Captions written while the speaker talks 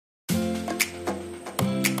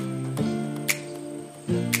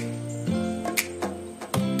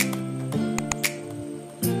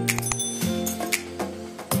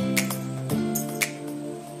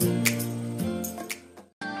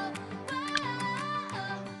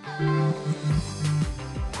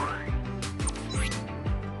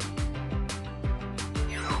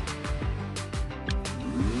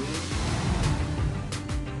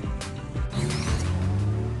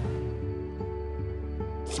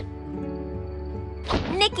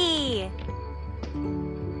Nikki!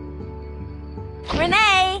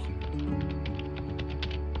 Renee!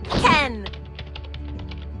 Ken!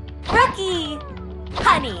 Rookie!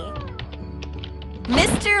 Honey!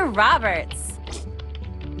 Mr. Roberts!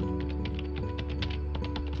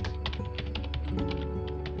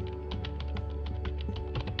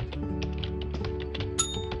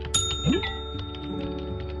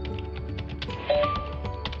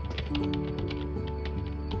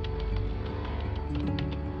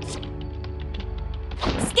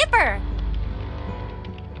 Skipper!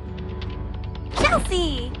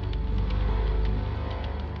 Chelsea!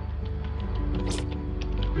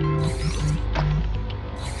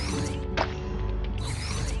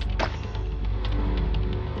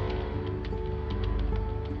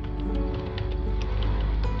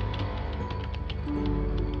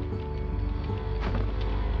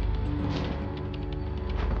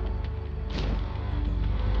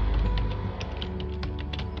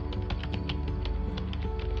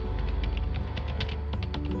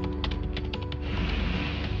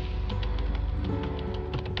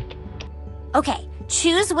 Okay,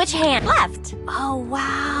 choose which hand. Left. Oh,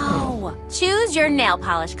 wow. Choose your nail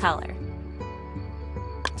polish color.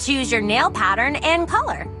 Choose your nail pattern and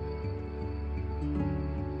color.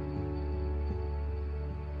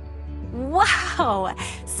 Wow,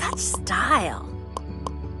 such style.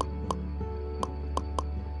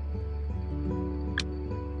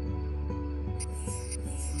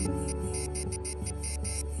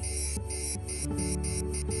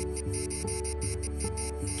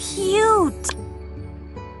 Cute!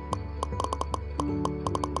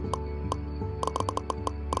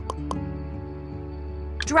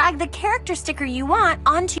 Drag the character sticker you want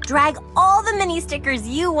onto... Drag all the mini stickers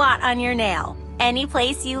you want on your nail, any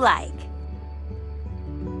place you like.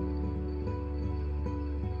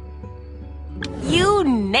 You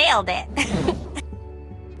nailed it!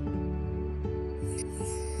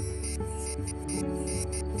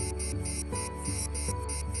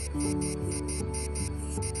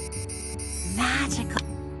 Magical.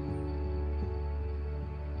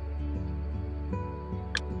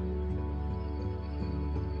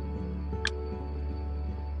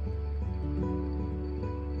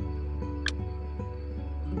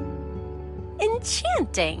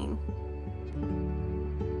 Enchanting.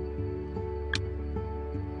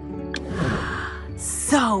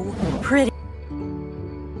 So pretty.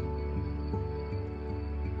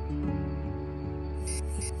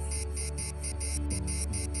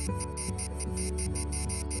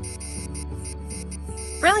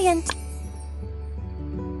 Brilliant.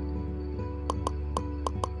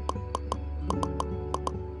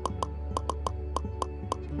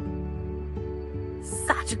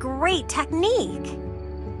 Such great technique.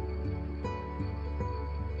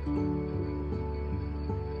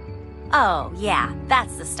 Oh, yeah,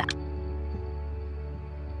 that's the stuff.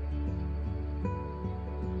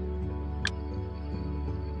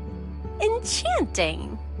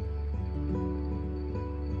 Enchanting.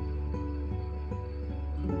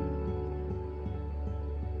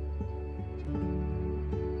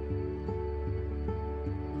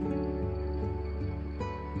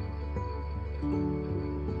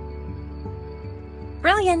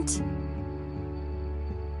 Brilliant.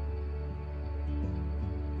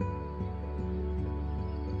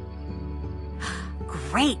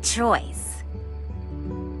 Great choice.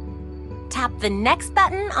 Tap the next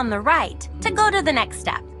button on the right to go to the next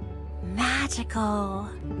step. Magical.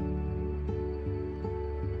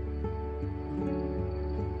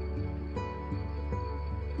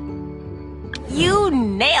 You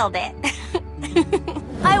nailed it.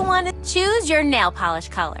 I want to choose your nail polish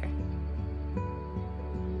color.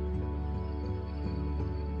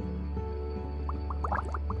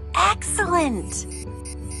 Excellent.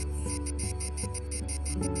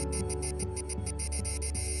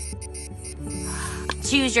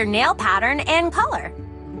 Choose your nail pattern and color.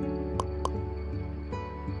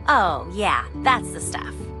 Oh, yeah, that's the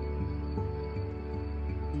stuff.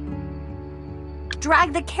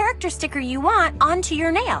 Drag the character sticker you want onto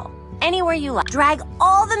your nail, anywhere you like. Drag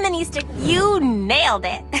all the mini stickers. You nailed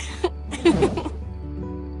it.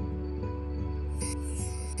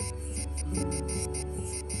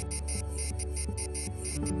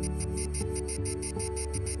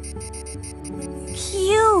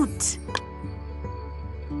 Cute.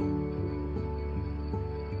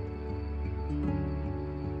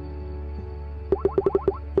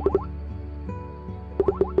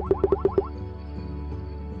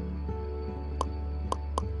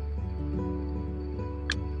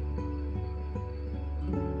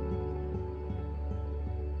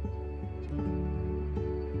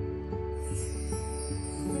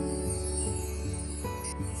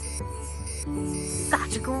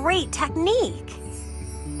 Such great technique.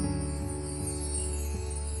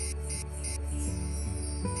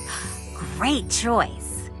 Great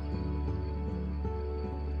choice.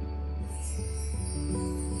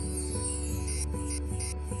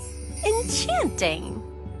 Enchanting.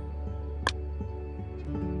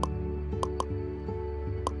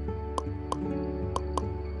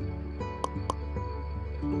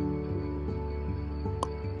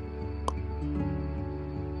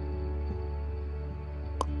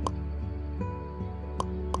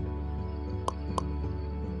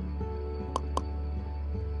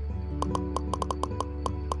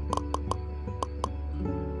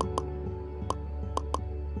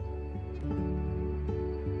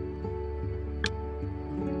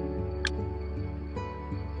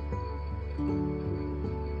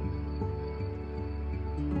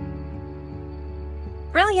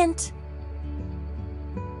 Brilliant.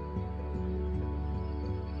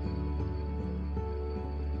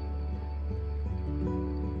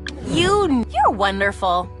 You're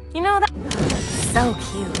wonderful. You know that? So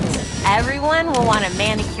cute. Everyone will want a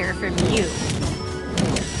manicure from you.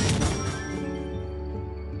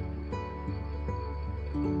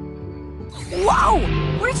 Whoa!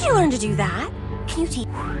 Where'd you learn to do that? Can you teach?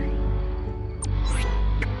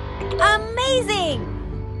 Amazing!